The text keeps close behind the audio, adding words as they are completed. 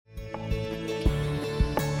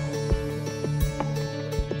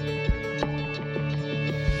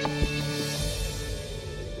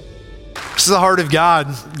This is the heart of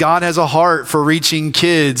God. God has a heart for reaching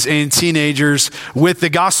kids and teenagers with the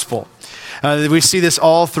gospel. We see this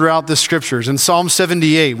all throughout the scriptures. In Psalm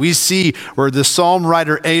 78, we see where the psalm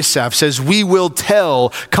writer Asaph says, "We will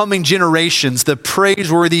tell coming generations the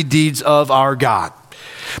praiseworthy deeds of our God."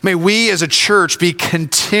 May we as a church be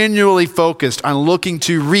continually focused on looking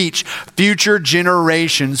to reach future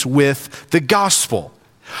generations with the gospel.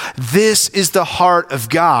 This is the heart of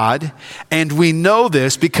God, and we know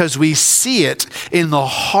this because we see it in the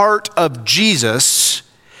heart of Jesus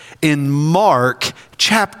in Mark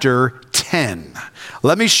chapter 10.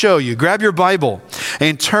 Let me show you. Grab your Bible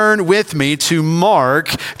and turn with me to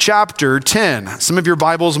Mark chapter 10. Some of your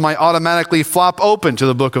Bibles might automatically flop open to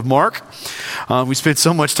the book of Mark. We spent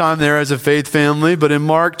so much time there as a faith family, but in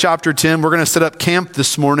Mark chapter 10, we're going to set up camp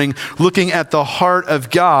this morning looking at the heart of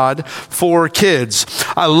God for kids.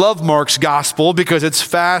 I love Mark's gospel because it's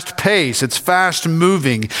fast-paced, it's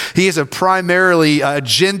fast-moving. He has a primarily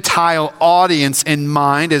Gentile audience in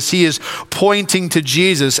mind as he is pointing to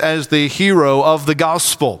Jesus as the hero of the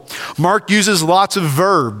gospel. Mark uses lots of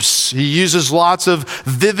verbs. He uses lots of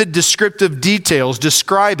vivid descriptive details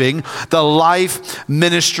describing the life,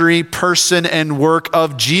 ministry, person, and work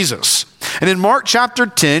of Jesus. And in Mark chapter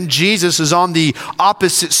 10, Jesus is on the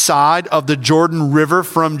opposite side of the Jordan River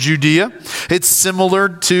from Judea. It's similar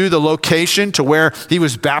to the location to where he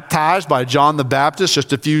was baptized by John the Baptist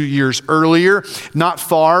just a few years earlier, not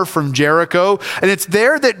far from Jericho. And it's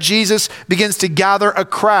there that Jesus begins to gather a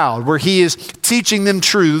crowd where he is teaching them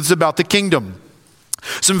truths about the kingdom.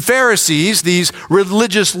 Some Pharisees, these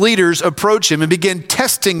religious leaders, approach him and begin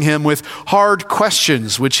testing him with hard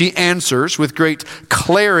questions, which he answers with great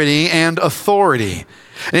clarity and authority.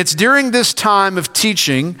 And it's during this time of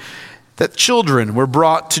teaching that children were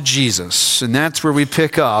brought to Jesus. And that's where we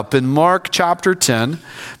pick up in Mark chapter 10,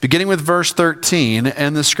 beginning with verse 13,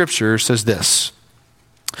 and the scripture says this: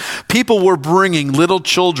 "People were bringing little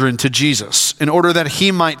children to Jesus in order that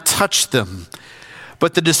he might touch them.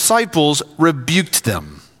 But the disciples rebuked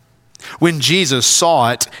them. When Jesus saw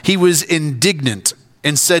it, he was indignant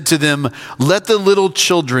and said to them, 'Let the little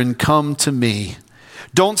children come to me.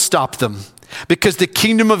 Don't stop them, because the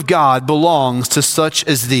kingdom of God belongs to such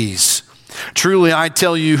as these. Truly, I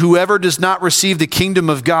tell you, whoever does not receive the kingdom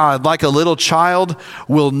of God like a little child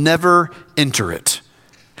will never enter it.'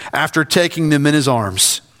 After taking them in his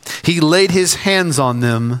arms, he laid his hands on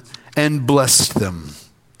them and blessed them."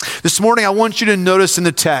 This morning, I want you to notice in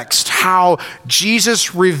the text how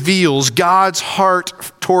Jesus reveals God's heart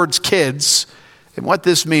towards kids and what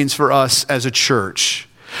this means for us as a church.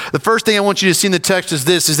 The first thing I want you to see in the text is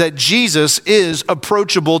this, is that Jesus is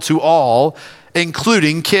approachable to all,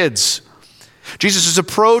 including kids. Jesus is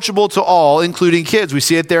approachable to all, including kids. We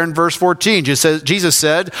see it there in verse 14. Jesus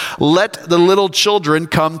said, "Let the little children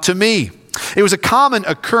come to me." It was a common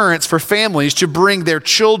occurrence for families to bring their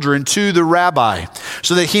children to the rabbi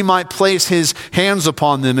so that he might place his hands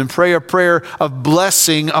upon them and pray a prayer of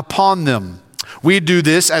blessing upon them. We do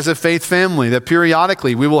this as a faith family, that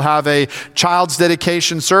periodically we will have a child's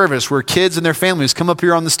dedication service where kids and their families come up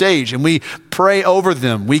here on the stage and we pray over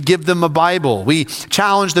them. We give them a Bible. We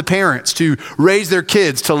challenge the parents to raise their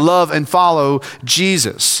kids to love and follow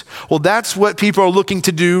Jesus. Well, that's what people are looking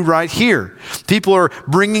to do right here. People are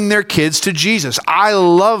bringing their kids to Jesus. I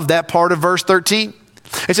love that part of verse 13.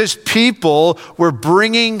 It says people were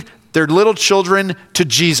bringing their little children to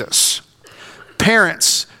Jesus.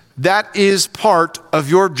 Parents, that is part of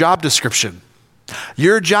your job description.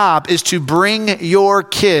 Your job is to bring your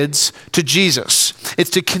kids to Jesus.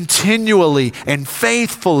 It's to continually and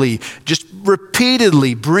faithfully, just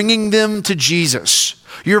repeatedly bringing them to Jesus.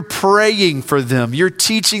 You're praying for them. You're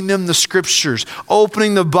teaching them the scriptures,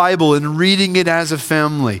 opening the Bible and reading it as a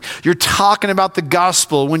family. You're talking about the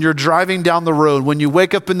gospel when you're driving down the road, when you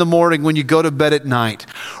wake up in the morning, when you go to bed at night.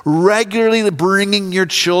 Regularly bringing your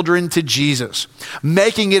children to Jesus,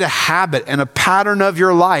 making it a habit and a pattern of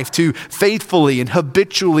your life to faithfully and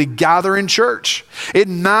habitually gather in church. It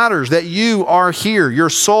matters that you are here. Your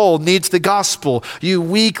soul needs the gospel. You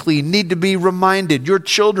weekly need to be reminded. Your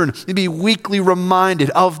children need to be weekly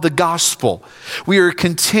reminded of the gospel. We are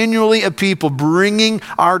continually a people bringing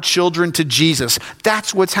our children to Jesus.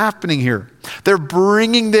 That's what's happening here. They're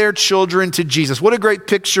bringing their children to Jesus. What a great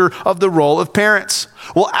picture of the role of parents.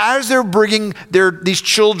 Well, as they're bringing these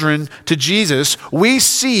children to Jesus, we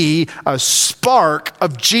see a spark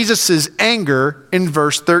of Jesus's anger in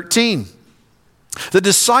verse 13. The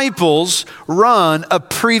disciples run a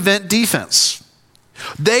prevent defense.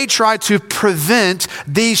 They try to prevent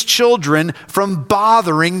these children from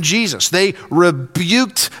bothering Jesus. They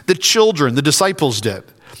rebuked the children, the disciples did.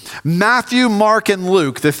 Matthew, Mark, and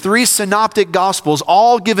Luke, the three synoptic gospels,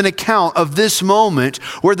 all give an account of this moment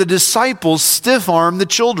where the disciples stiff-arm the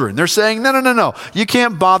children. They're saying, no, you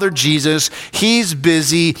can't bother Jesus. He's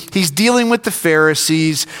busy. He's dealing with the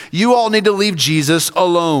Pharisees. You all need to leave Jesus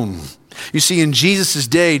alone. You see, in Jesus'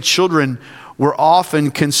 day, children were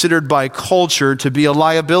often considered by culture to be a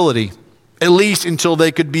liability, at least until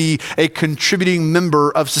they could be a contributing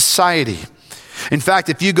member of society. In fact,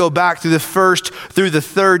 if you go back through the first through the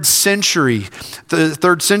third centuries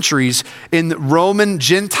in Roman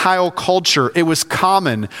Gentile culture, it was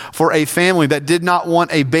common for a family that did not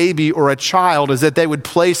want a baby or a child is that they would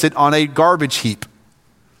place it on a garbage heap.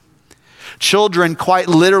 Children quite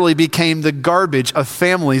literally became the garbage of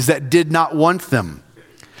families that did not want them.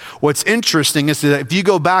 What's interesting is that if you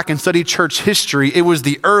go back and study church history, it was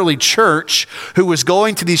the early church who was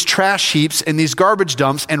going to these trash heaps and these garbage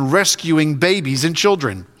dumps and rescuing babies and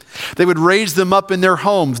children. They would raise them up in their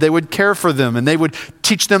homes. They would care for them and they would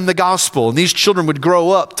teach them the gospel. And these children would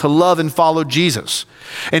grow up to love and follow Jesus.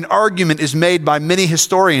 An argument is made by many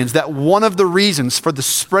historians that one of the reasons for the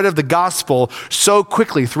spread of the gospel so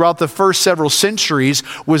quickly throughout the first several centuries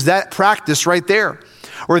was that practice right there,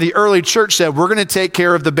 where the early church said, we're going to take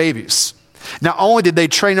care of the babies. Not only did they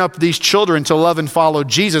train up these children to love and follow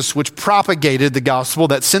Jesus, which propagated the gospel,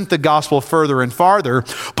 that sent the gospel further and farther,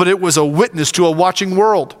 but it was a witness to a watching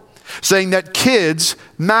world, saying that kids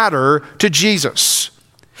matter to Jesus.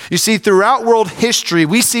 You see, throughout world history,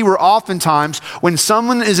 we see where oftentimes when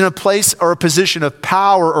someone is in a place or a position of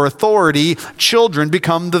power or authority, children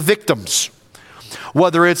become the victims.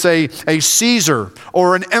 Whether it's a Caesar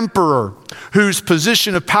or an emperor whose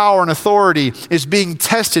position of power and authority is being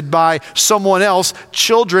tested by someone else,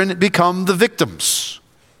 children become the victims.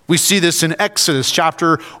 We see this in Exodus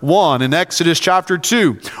chapter 1 and Exodus chapter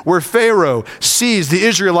 2, where Pharaoh sees the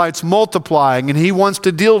Israelites multiplying and he wants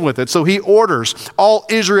to deal with it. So he orders all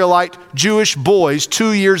Israelite Jewish boys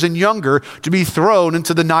 2 years and younger to be thrown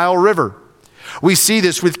into the Nile River. We see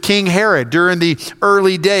this with King Herod during the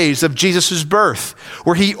early days of Jesus' birth,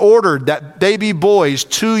 where he ordered that baby boys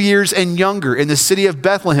 2 years and younger in the city of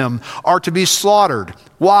Bethlehem are to be slaughtered.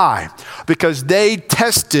 Why? Because they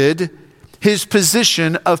tested his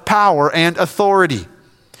position of power and authority.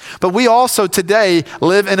 But we also today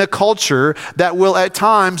live in a culture that will at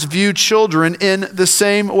times view children in the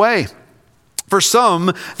same way. For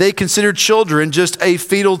some, they consider children just a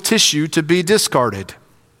fetal tissue to be discarded.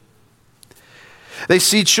 They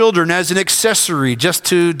see children as an accessory just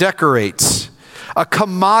to decorate, a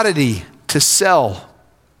commodity to sell,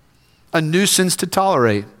 a nuisance to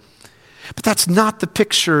tolerate. But that's not the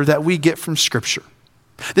picture that we get from Scripture.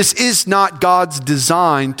 This is not God's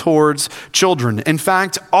design towards children. In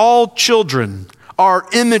fact, all children are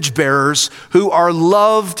image bearers who are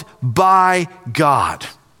loved by God.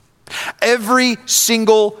 Every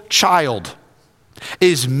single child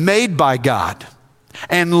is made by God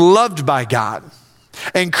and loved by God,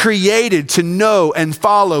 and created to know and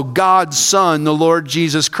follow God's Son, the Lord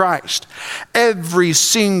Jesus Christ. Every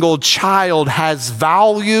single child has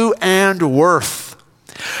value and worth.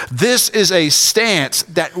 This is a stance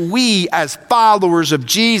that we as followers of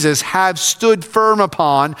Jesus have stood firm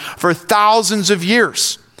upon for thousands of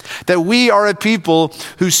years. That we are a people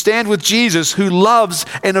who stand with Jesus, who loves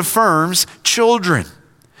and affirms children.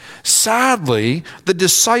 Sadly, the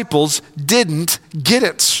disciples didn't get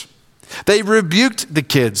it. They rebuked the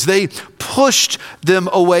kids. They pushed them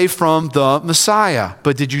away from the Messiah.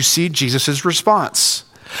 But did you see Jesus' response?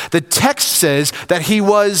 The text says that he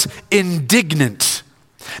was indignant.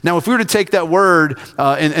 Now, if we were to take that word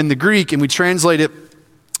in the Greek and we translate it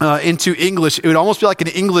into English, it would almost be like an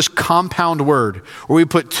English compound word where we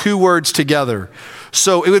put two words together.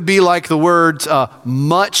 So it would be like the words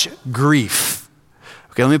much grief.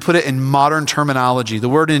 Okay, let me put it in modern terminology. The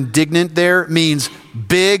word indignant there means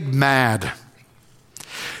big mad.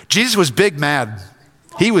 Jesus was big mad.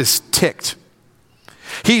 He was ticked.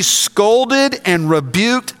 He scolded and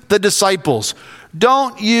rebuked the disciples.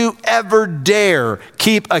 Don't you ever dare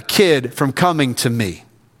keep a kid from coming to me.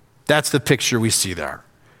 That's the picture we see there.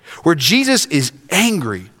 Where Jesus is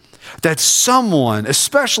angry that someone,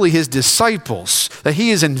 especially his disciples, that he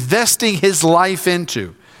is investing his life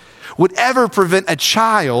into, would ever prevent a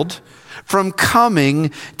child from coming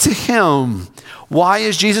to him. Why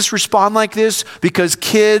does Jesus respond like this? Because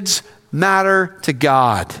kids matter to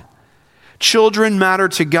God. Children matter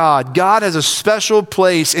to God. God has a special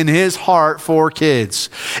place in his heart for kids.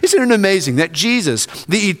 Isn't it amazing that Jesus,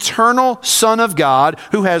 the eternal Son of God,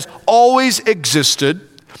 who has always existed,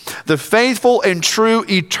 the faithful and true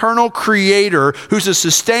eternal creator, who's the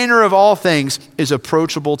sustainer of all things, is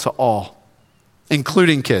approachable to all.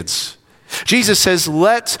 including kids. Jesus says,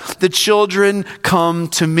 let the children come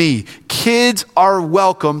to me. Kids are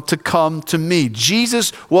welcome to come to me.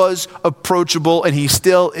 Jesus was approachable, and he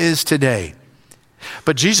still is today.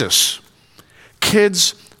 But Jesus,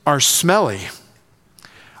 kids are smelly.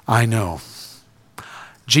 I know.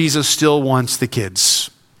 Jesus still wants the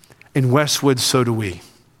kids. In Westwood, so do we.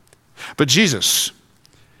 But Jesus,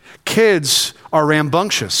 kids are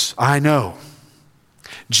rambunctious. I know.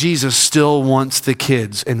 Jesus still wants the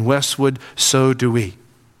kids. In Westwood, so do we.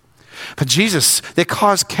 But Jesus, they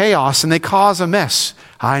cause chaos and they cause a mess.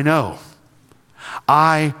 I know.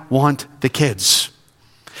 I want the kids.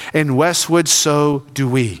 In Westwood, so do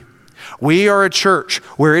we. We are a church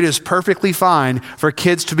where it is perfectly fine for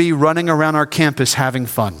kids to be running around our campus having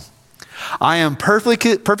fun. I am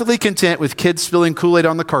perfectly content with kids spilling Kool-Aid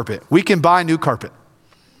on the carpet. We can buy new carpet.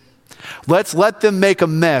 Let's let them make a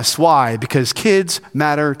mess. Why? Because kids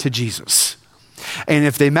matter to Jesus. And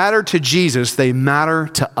if they matter to Jesus, they matter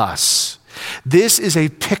to us. This is a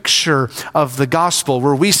picture of the gospel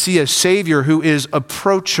where we see a Savior who is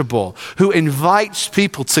approachable, who invites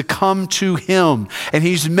people to come to him, and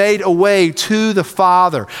he's made a way to the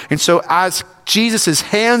Father. And so as Jesus'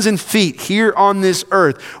 hands and feet here on this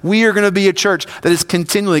earth, we are going to be a church that is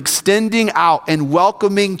continually extending out and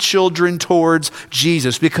welcoming children towards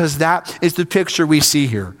Jesus, because that is the picture we see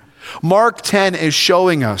here. Mark 10 is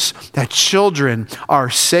showing us that children are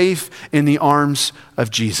safe in the arms of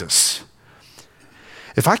Jesus.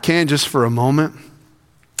 If I can, just for a moment,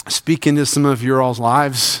 speak into some of your all's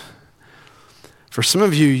lives. For some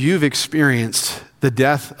of you, you've experienced the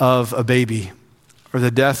death of a baby or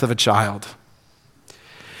the death of a child.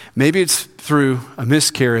 Maybe it's through a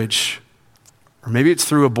miscarriage, or maybe it's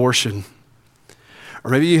through abortion,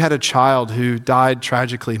 or maybe you had a child who died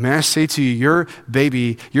tragically. May I say to you, your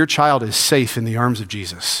baby, your child is safe in the arms of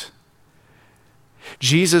Jesus.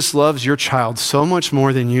 Jesus loves your child so much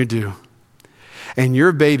more than you do. And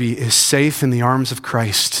your baby is safe in the arms of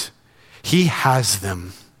Christ. He has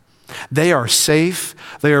them. They are safe.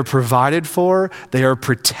 They are provided for. They are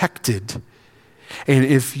protected. And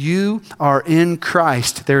if you are in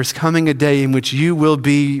Christ, there's coming a day in which you will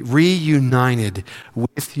be reunited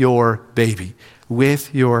with your baby,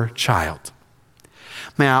 with your child.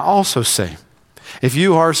 May I also say, if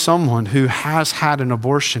you are someone who has had an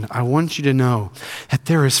abortion, I want you to know that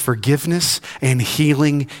there is forgiveness and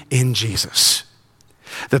healing in Jesus.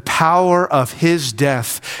 The power of his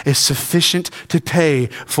death is sufficient to pay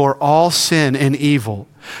for all sin and evil.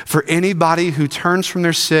 For anybody who turns from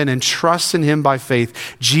their sin and trusts in him by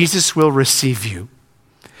faith, Jesus will receive you.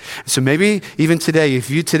 So maybe even today, if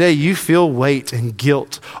you feel weight and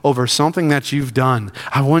guilt over something that you've done,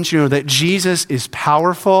 I want you to know that Jesus is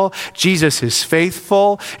powerful, Jesus is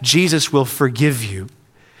faithful, Jesus will forgive you.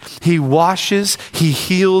 He washes, he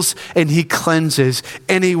heals, and he cleanses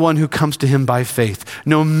anyone who comes to him by faith,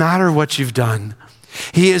 no matter what you've done.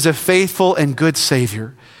 He is a faithful and good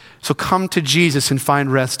Savior. So come to Jesus and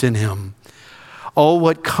find rest in him. Oh,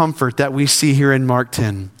 what comfort that we see here in Mark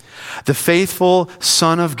 10. The faithful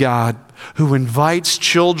Son of God who invites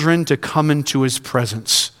children to come into his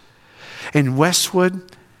presence. In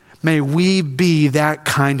Westwood, may we be that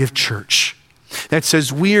kind of church that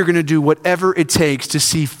says we are going to do whatever it takes to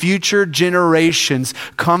see future generations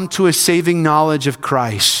come to a saving knowledge of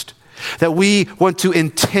Christ. That we want to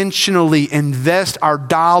intentionally invest our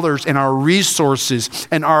dollars and our resources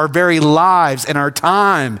and our very lives and our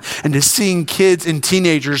time into seeing kids and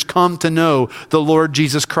teenagers come to know the Lord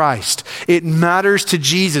Jesus Christ. It matters to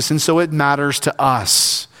Jesus, and so it matters to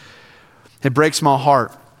us. It breaks my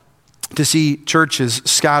heart to see churches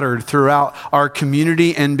scattered throughout our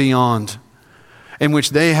community and beyond, in which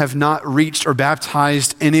they have not reached or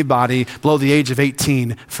baptized anybody below the age of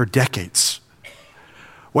 18 for decades.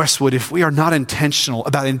 Westwood, if we are not intentional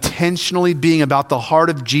about intentionally being about the heart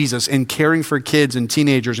of Jesus and caring for kids and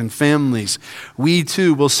teenagers and families, we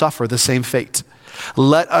too will suffer the same fate.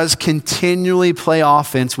 Let us continually play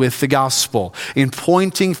offense with the gospel in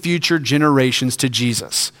pointing future generations to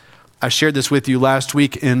Jesus. I shared this with you last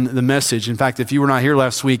week in the message. In fact, if you were not here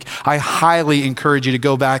last week, I highly encourage you to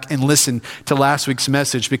go back and listen to last week's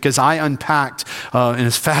message, because I unpacked, and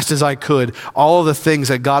as fast as I could, all of the things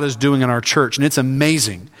that God is doing in our church, and it's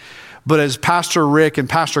amazing. But as Pastor Rick and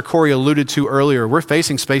Pastor Corey alluded to earlier, we're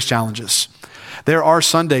facing space challenges. There are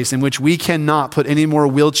Sundays in which we cannot put any more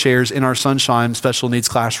wheelchairs in our Sunshine special needs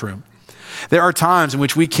classroom. There are times in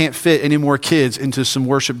which we can't fit any more kids into some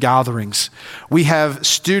worship gatherings. We have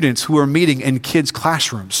students who are meeting in kids'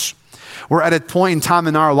 classrooms. We're at a point in time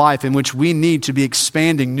in our life in which we need to be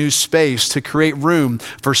expanding new space to create room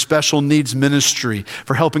for special needs ministry,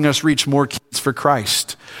 for helping us reach more kids for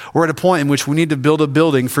Christ. We're at a point in which we need to build a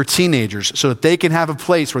building for teenagers so that they can have a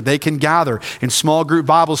place where they can gather in small group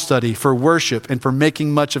Bible study for worship and for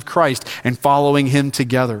making much of Christ and following him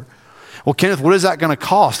together. Well, Kenneth, what is that going to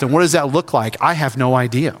cost and what does that look like? I have no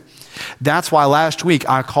idea. That's why last week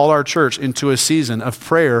I called our church into a season of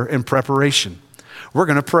prayer and preparation. We're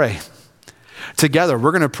going to pray. Together,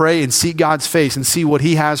 we're going to pray and seek God's face and see what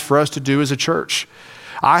he has for us to do as a church.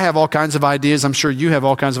 I have all kinds of ideas. I'm sure you have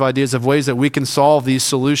all kinds of ideas of ways that we can solve these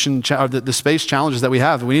the space challenges that we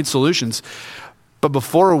have. We need solutions. But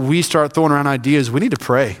before we start throwing around ideas, we need to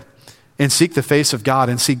pray and seek the face of God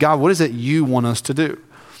and see, God, what is it you want us to do?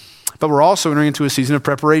 But we're also entering into a season of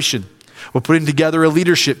preparation. We're putting together a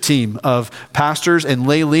leadership team of pastors and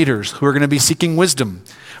lay leaders who are going to be seeking wisdom.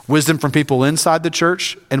 Wisdom from people inside the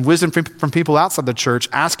church and wisdom from people outside the church,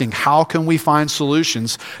 asking how can we find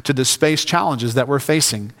solutions to the space challenges that we're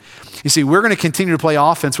facing. You see, we're going to continue to play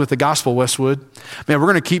offense with the gospel, Westwood. Man, we're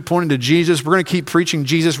going to keep pointing to Jesus. We're going to keep preaching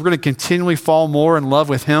Jesus. We're going to continually fall more in love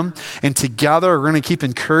with him. And together, we're going to keep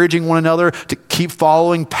encouraging one another to keep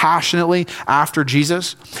following passionately after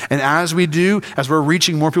Jesus. And as we do, as we're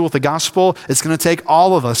reaching more people with the gospel, it's going to take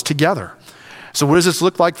all of us together. So what does this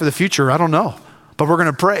look like for the future? I don't know. But we're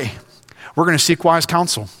going to pray. We're going to seek wise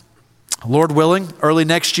counsel. Lord willing, early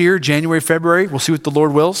next year, January, February, we'll see what the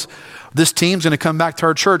Lord wills. This team's going to come back to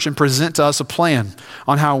our church and present to us a plan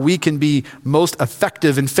on how we can be most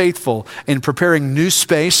effective and faithful in preparing new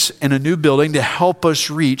space in a new building to help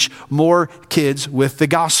us reach more kids with the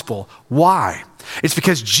gospel. Why? It's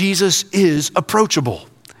because Jesus is approachable.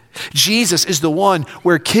 Jesus is the one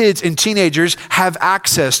where kids and teenagers have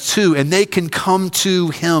access to, and they can come to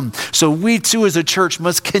him. So we too as a church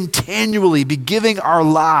must continually be giving our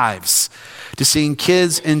lives to seeing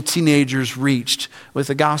kids and teenagers reached with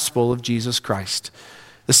the gospel of Jesus Christ.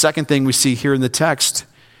 The second thing we see here in the text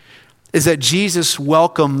is that Jesus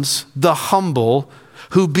welcomes the humble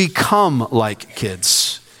who become like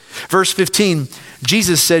kids. Verse 15,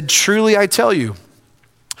 Jesus said, "Truly I tell you,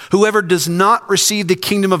 whoever does not receive the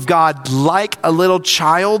kingdom of God like a little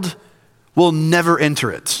child will never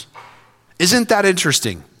enter it." Isn't that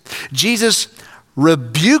interesting? Jesus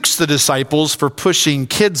rebukes the disciples for pushing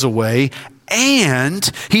kids away,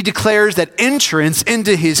 and he declares that entrance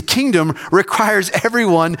into his kingdom requires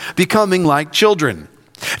everyone becoming like children.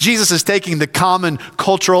 Jesus is taking the common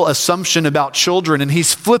cultural assumption about children and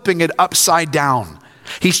he's flipping it upside down.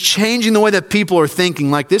 He's changing the way that people are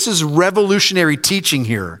thinking. Like, this is revolutionary teaching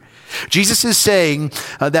here. Jesus is saying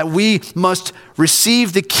that we must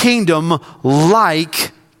receive the kingdom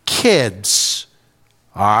like kids.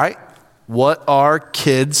 All right, what are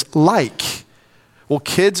kids like? Well,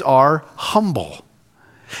 kids are humble.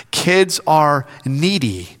 Kids are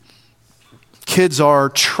needy. Kids are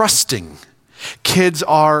trusting. Kids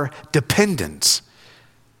are dependent.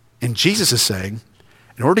 And Jesus is saying,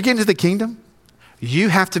 in order to get into the kingdom, you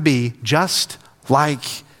have to be just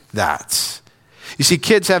like that. You see,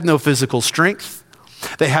 kids have no physical strength.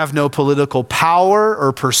 They have no political power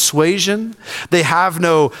or persuasion. They have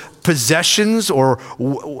no possessions or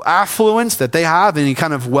affluence that they have, any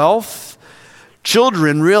kind of wealth.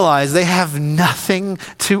 Children realize they have nothing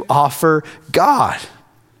to offer God.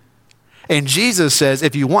 And Jesus says,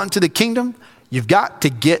 if you want into the kingdom, you've got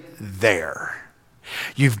to get there.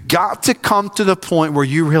 You've got to come to the point where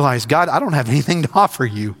you realize, God, I don't have anything to offer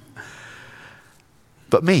you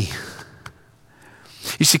but me.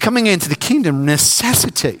 You see, coming into the kingdom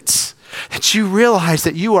necessitates that you realize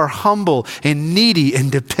that you are humble and needy and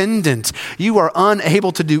dependent. You are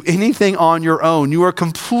unable to do anything on your own. You are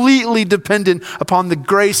completely dependent upon the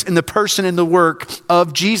grace and the person and the work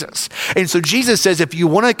of Jesus. And so Jesus says, if you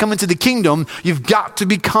want to come into the kingdom, you've got to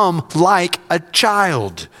become like a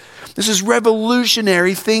child. This is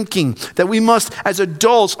revolutionary thinking that we must, as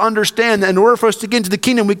adults, understand that in order for us to get into the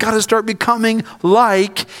kingdom, we've got to start becoming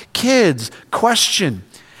like kids. Question,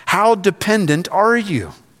 how dependent are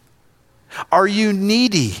you? Are you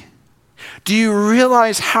needy? Do you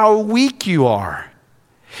realize how weak you are?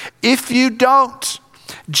 If you don't,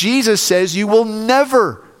 Jesus says you will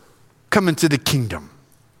never come into the kingdom.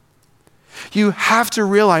 You have to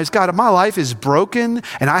realize, God, my life is broken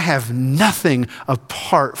and I have nothing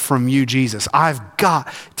apart from you, Jesus. I've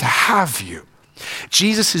got to have you.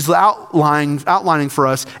 Jesus is outlining for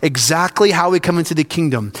us exactly how we come into the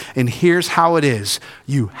kingdom. And here's how it is.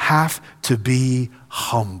 You have to be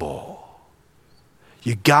humble.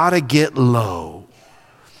 You gotta get low.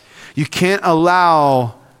 You can't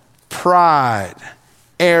allow pride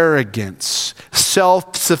arrogance,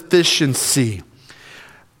 self-sufficiency,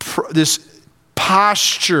 this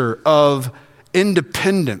posture of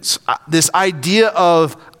independence, this idea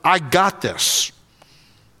of, I got this.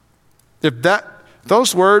 If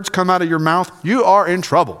those words come out of your mouth, you are in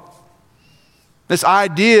trouble. This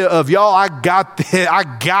idea of, y'all, I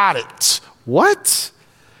got it. What?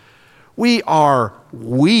 We are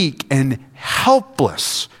weak and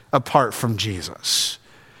helpless apart from Jesus.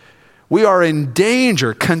 We are in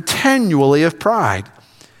danger continually of pride.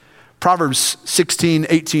 Proverbs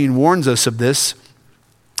 16:18 warns us of this.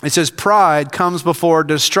 It says, pride comes before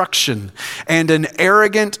destruction, and an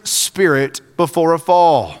arrogant spirit before a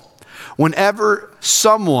fall. Whenever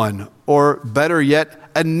someone, or better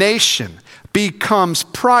yet, a nation, becomes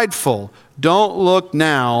prideful, don't look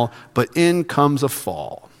now, but in comes a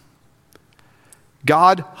fall.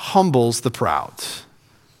 God humbles the proud,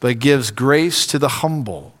 but gives grace to the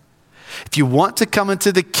humble. If you want to come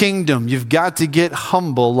into the kingdom, you've got to get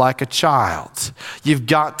humble like a child. You've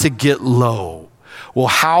got to get low. Well,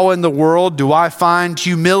 how in the world do I find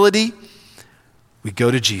humility? We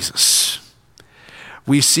go to Jesus.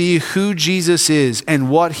 We see who Jesus is and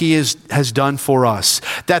what he has done for us.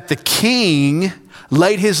 That the king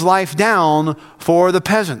laid his life down for the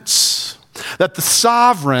peasants. That the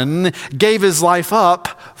sovereign gave his life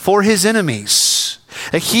up for his enemies.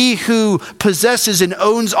 That he who possesses and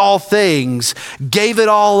owns all things gave it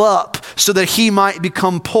all up so that he might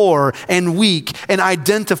become poor and weak and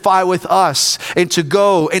identify with us and to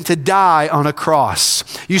go and to die on a cross.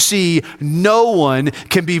 You see, no one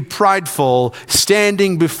can be prideful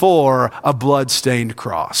standing before a blood-stained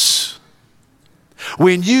cross.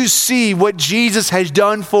 When you see what Jesus has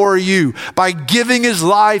done for you by giving his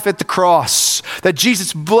life at the cross, that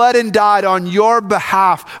Jesus bled and died on your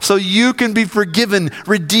behalf so you can be forgiven,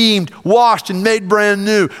 redeemed, washed, and made brand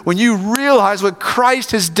new. When you realize what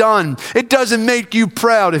Christ has done, it doesn't make you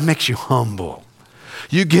proud, it makes you humble.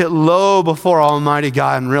 You get low before Almighty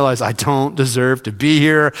God and realize, I don't deserve to be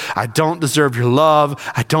here. I don't deserve your love.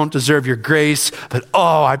 I don't deserve your grace. But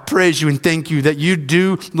I praise you and thank you that you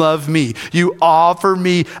do love me. You offer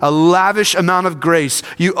me a lavish amount of grace.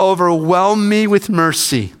 You overwhelm me with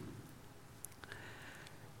mercy.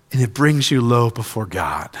 And it brings you low before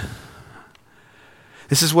God.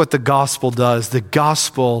 This is what the gospel does. The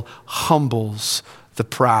gospel humbles the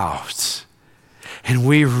proud. And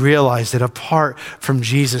we realize that apart from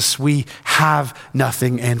Jesus, we have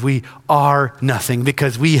nothing and we are nothing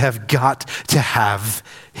because we have got to have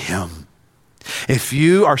him. If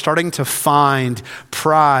you are starting to find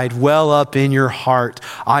pride well up in your heart,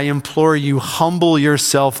 I implore you, humble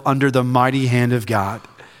yourself under the mighty hand of God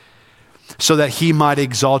so that he might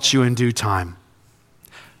exalt you in due time.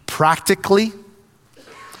 Practically,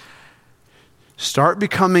 start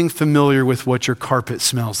becoming familiar with what your carpet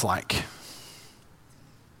smells like.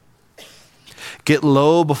 Get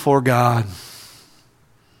low before God.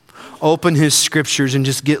 Open his scriptures and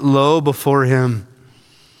just get low before him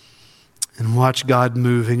and watch God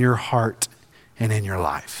move in your heart and in your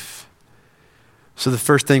life. So the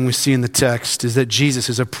first thing we see in the text is that Jesus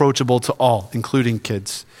is approachable to all, including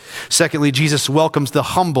kids. Secondly, Jesus welcomes the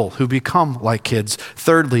humble who become like kids.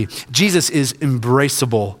 Thirdly, Jesus is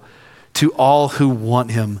embraceable to all who want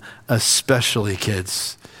him, especially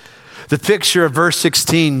kids. The picture of verse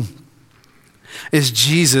 16 is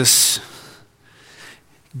Jesus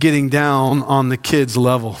getting down on the kids'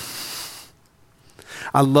 level.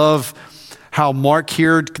 I love how Mark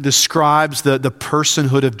here describes the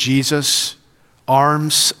personhood of Jesus.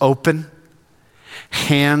 Arms open,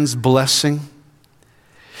 hands blessing.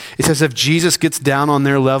 It's as if Jesus gets down on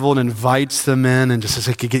their level and invites them in and just says,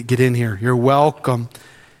 hey, get in here. You're welcome.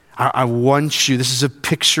 I want you. This is a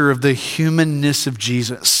picture of the humanness of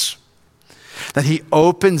Jesus. That he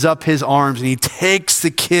opens up his arms and he takes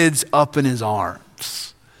the kids up in his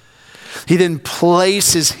arms. He then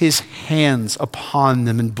places his hands upon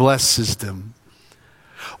them and blesses them.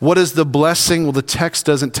 What is the blessing? Well, the text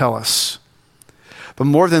doesn't tell us. But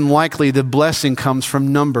more than likely, the blessing comes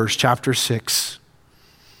from Numbers chapter 6.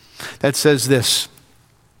 That says this: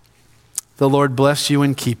 the Lord bless you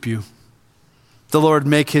and keep you. The Lord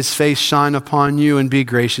make his face shine upon you and be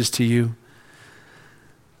gracious to you.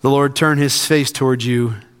 The Lord turn his face towards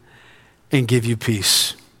you and give you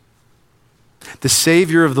peace. The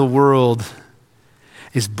Savior of the world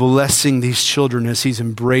is blessing these children as he's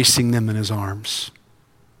embracing them in his arms.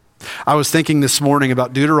 I was thinking this morning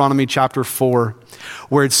about Deuteronomy chapter 4,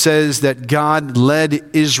 where it says that God led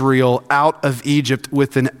Israel out of Egypt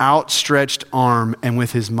with an outstretched arm and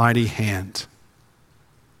with his mighty hand.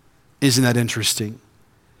 Isn't that interesting?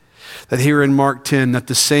 That here in Mark 10, that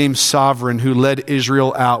the same sovereign who led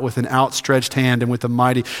Israel out with an outstretched hand and with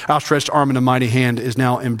a outstretched arm and a mighty hand is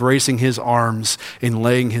now embracing his arms and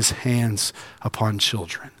laying his hands upon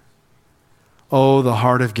children. Oh, the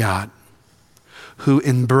heart of God, who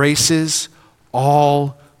embraces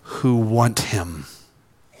all who want him.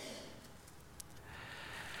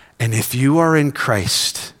 And if you are in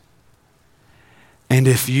Christ, and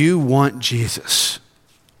if you want Jesus,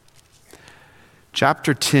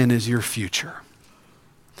 chapter 10 is your future.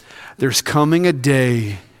 There's coming a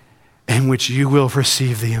day in which you will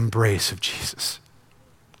receive the embrace of Jesus.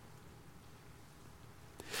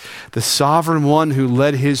 The sovereign one who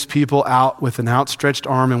led his people out with an outstretched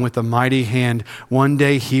arm and with a mighty hand, one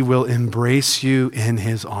day he will embrace you in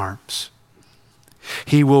his arms.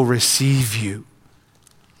 He will receive you.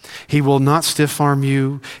 He will not stiff-arm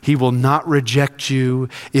you. He will not reject you.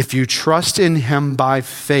 If you trust in him by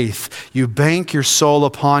faith, you bank your soul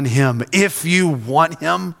upon him. If you want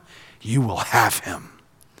him, you will have him.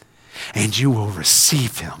 And you will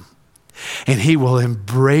receive him. And he will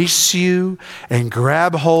embrace you and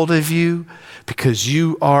grab hold of you because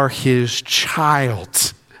you are his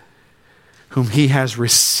child, whom he has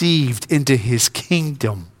received into his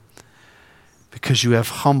kingdom because you have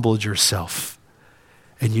humbled yourself.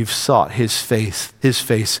 And you've sought his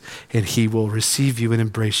face, and he will receive you and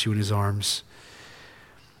embrace you in his arms.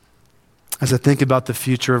 As I think about the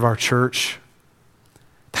future of our church,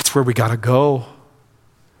 that's where we got to go.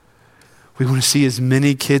 We want to see as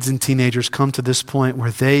many kids and teenagers come to this point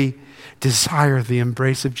where they desire the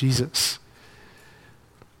embrace of Jesus.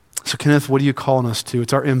 So Kenneth, what are you calling us to?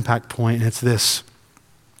 It's our impact point, and it's this.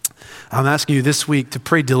 I'm asking you this week to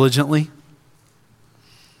pray diligently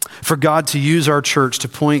for God to use our church to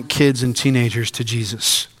point kids and teenagers to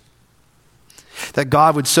Jesus. That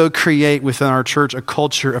God would so create within our church a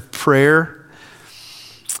culture of prayer,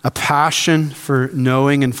 a passion for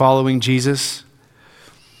knowing and following Jesus.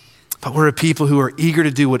 But we're a people who are eager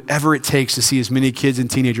to do whatever it takes to see as many kids and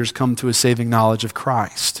teenagers come to a saving knowledge of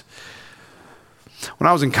Christ. When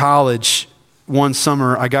I was in college, one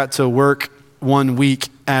summer, I got to work 1 week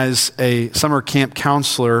as a summer camp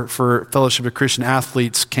counselor for Fellowship of Christian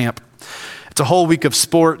Athletes camp. It's a whole week of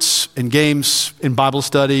sports and games and Bible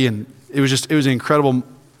study, and it was an incredible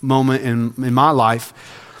moment in my life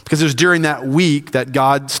because it was during that week that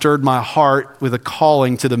God stirred my heart with a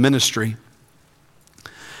calling to the ministry.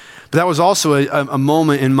 But that was also a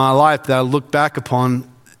moment in my life that I look back upon,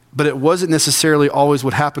 but it wasn't necessarily always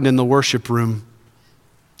what happened in the worship room.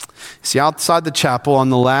 See, outside the chapel on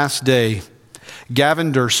the last day,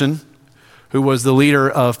 Gavin Durson, who was the leader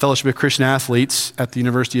of Fellowship of Christian Athletes at the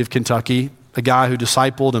University of Kentucky, a guy who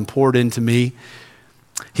discipled and poured into me,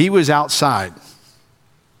 he was outside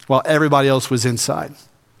while everybody else was inside.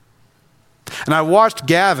 And I watched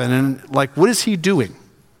Gavin and what is he doing?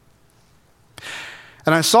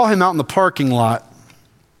 And I saw him out in the parking lot,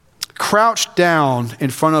 crouched down in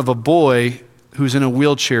front of a boy who's in a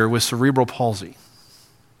wheelchair with cerebral palsy.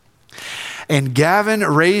 And Gavin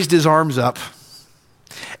raised his arms up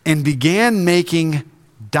and began making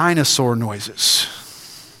dinosaur noises.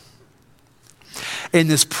 And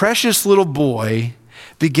this precious little boy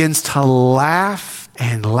begins to laugh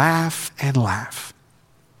and laugh and laugh.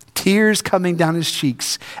 Tears coming down his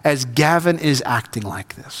cheeks as Gavin is acting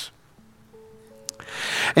like this.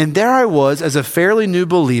 And there I was as a fairly new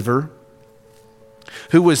believer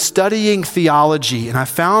who was studying theology, and I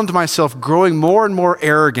found myself growing more and more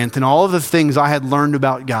arrogant in all of the things I had learned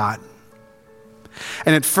about God.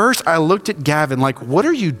 And at first I looked at Gavin like, what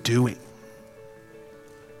are you doing?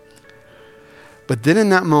 But then in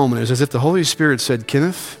that moment, it was as if the Holy Spirit said,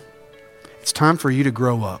 Kenneth, it's time for you to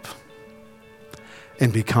grow up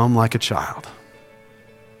and become like a child.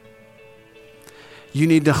 You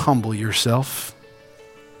need to humble yourself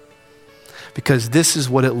because this is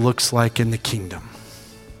what it looks like in the kingdom.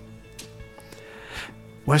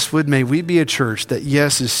 Westwood, may we be a church that,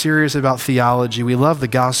 yes, is serious about theology. We love the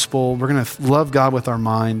gospel. We're going to love God with our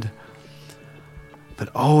mind. But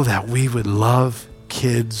oh, that we would love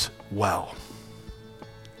kids well.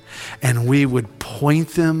 And we would point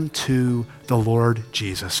them to the Lord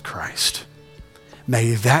Jesus Christ.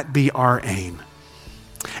 May that be our aim.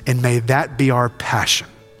 And may that be our passion.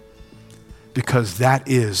 Because that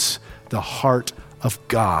is the heart of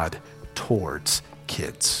God towards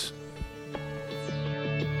kids.